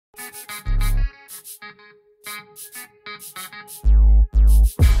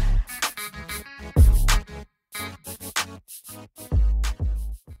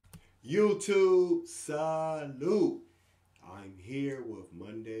YouTube, salute. I'm here with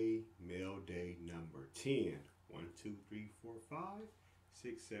Monday Mail Day number 10. 1, 2, 3, 4, 5,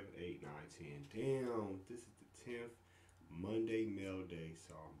 6, 7, 8, 9, 10. Damn, this is the 10th Monday Mail Day,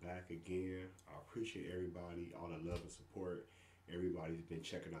 so I'm back again. I appreciate everybody, all the love and support. Everybody's been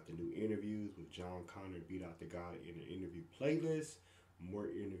checking out the new interviews with John Connor, Beat Out the God in an interview playlist. More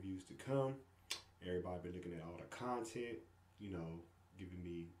interviews to come. Everybody been looking at all the content, giving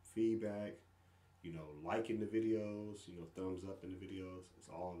me feedback, liking the videos, thumbs up in the videos. It's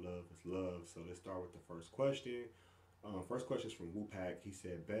all love, it's love. So let's start with the first question. First question is from Woopak. He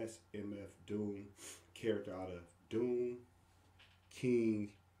said, best MF Doom character out of Doom,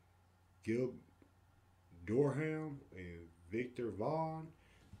 King Gil Dorham and Victor Vaughn.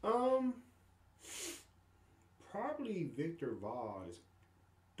 Probably Victor Vaughn is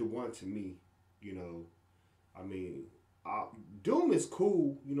the one to me, Doom is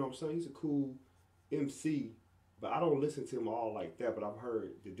cool, you know what I'm saying? He's a cool MC, but I don't listen to him all like that, but I've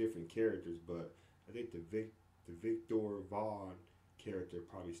heard the different characters, but I think the Victor Vaughn character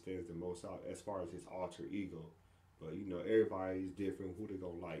probably stands the most out as far as his alter ego. But, everybody's different, who they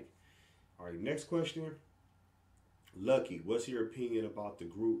gonna like. All right, next question. Lucky, what's your opinion about the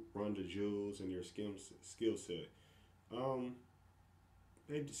group Run the Jewels and their skill set?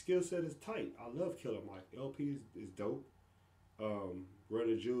 The skill set is tight. I love Killer Mike. LP is dope. Run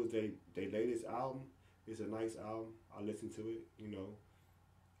the Jewels, they latest album is a nice album. I listen to it,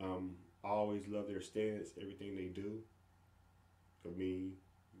 I always love their stance, everything they do. I mean,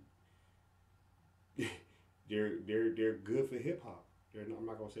 they're good for hip hop. I'm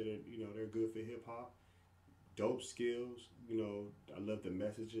not gonna say that they're good for hip hop. Dope skills. I love the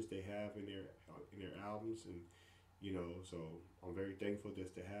messages they have in their albums, and so I'm very thankful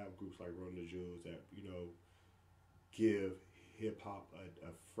just to have groups like Run the Jewels that give hip hop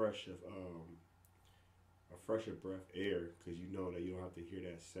a fresher breath air, because that you don't have to hear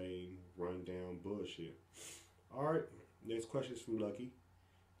that same rundown bullshit. All right, next question is from Lucky.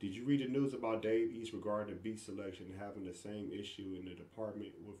 Did you read the news about Dave East regarding the beat selection having the same issue in the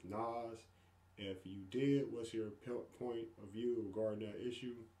department with Nas? If you did, what's your point of view regarding that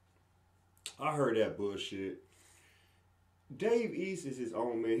issue? I heard that bullshit. Dave East is his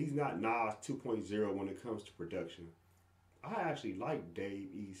own man. He's not Nas 2.0 when it comes to production. I actually like Dave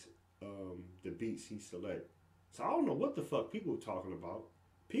East, the beats he select. So I don't know what the fuck people are talking about.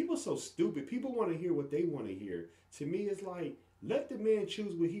 People so stupid. People want to hear what they want to hear. To me, it's like, let the man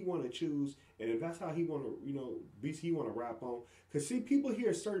choose what he want to choose, and if that's how he want to, beats he want to rap on. Because see, people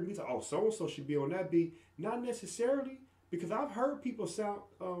hear certain beats, like, oh, so-and-so should be on that beat. Not necessarily, because I've heard people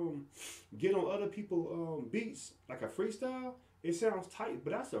get on other people's beats, like a freestyle. It sounds tight,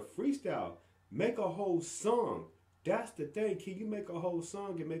 but that's a freestyle. Make a whole song. That's the thing. Can you make a whole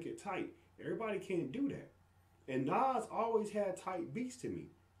song and make it tight? Everybody can't do that. And Nas always had tight beats to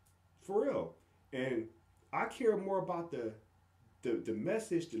me. For real. And I care more about the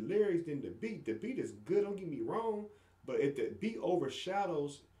message, the lyrics, than the beat. The beat is good, don't get me wrong. But if the beat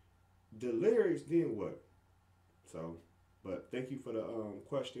overshadows the lyrics, then what? So, but thank you for the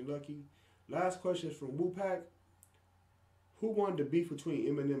question, Lucky. Last question is from Woopak. Who won the beef between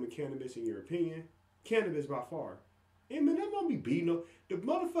Eminem and Cannabis in your opinion? Cannabis by far. Eminem don't be beating no. The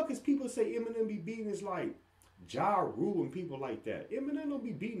motherfuckers people say Eminem be beating is like Ja Rule and people like that. Eminem don't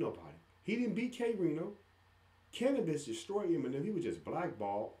be beating nobody. He didn't beat K Reno. Cannabis destroyed Eminem. He was just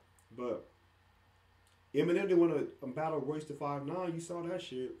blackballed. But Eminem didn't want to battle Royce the 5'9". You saw that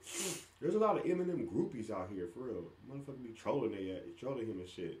shit. There's a lot of Eminem groupies out here, for real. Motherfuckers be trolling him and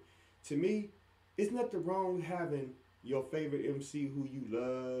shit. To me, it's nothing wrong with having your favorite MC who you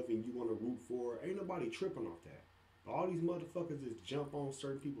love and you want to root for. Ain't nobody tripping off that. All these motherfuckers just jump on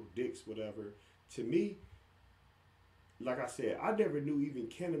certain people's dicks, whatever. To me, like I said, I never knew even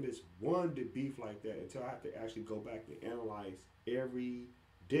Cannabis won the beef like that until I had to actually go back and analyze every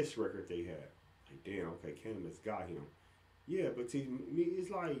diss record they had. Like, damn, okay, Cannabis got him. Yeah, but to me, it's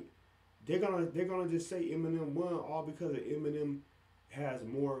like they're gonna just say Eminem won all because of Eminem has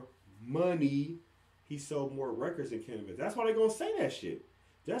more money. He sold more records than Cannabis. That's why they're gonna say that shit.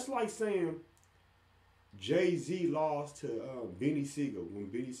 That's like saying Jay-Z lost to Beanie Siegel when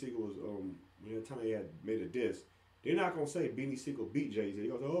Beanie Siegel was when the time they had made a diss. They're not gonna say Beanie Siegel beat Jay-Z. They're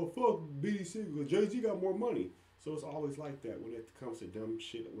gonna say, oh fuck Beanie Siegel, because Jay-Z got more money. So it's always like that when it comes to dumb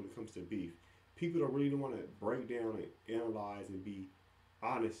shit, when it comes to beef. People don't really want to break down and analyze and be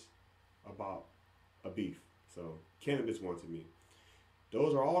honest about a beef. So Cannabis won to me.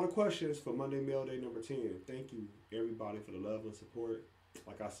 those are all the questions for Monday Mail Day number 10. Thank you, everybody, for the love and support.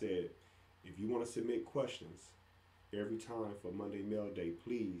 Like I said, if you want to submit questions every time for Monday Mail Day,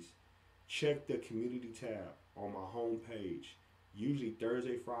 please check the community tab on my home page. Usually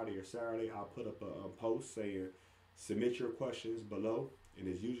Thursday, Friday, or Saturday, I'll put up a post saying submit your questions below, and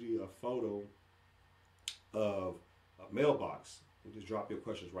it's usually a photo of a mailbox. You just drop your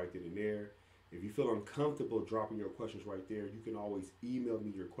questions right then and there. If you feel uncomfortable dropping your questions right there, you can always email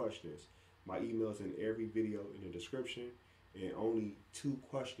me your questions. My email's in every video in the description, and only 2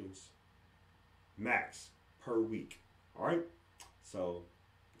 questions max per week. All right? So,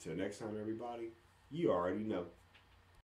 until next time, everybody, you already know.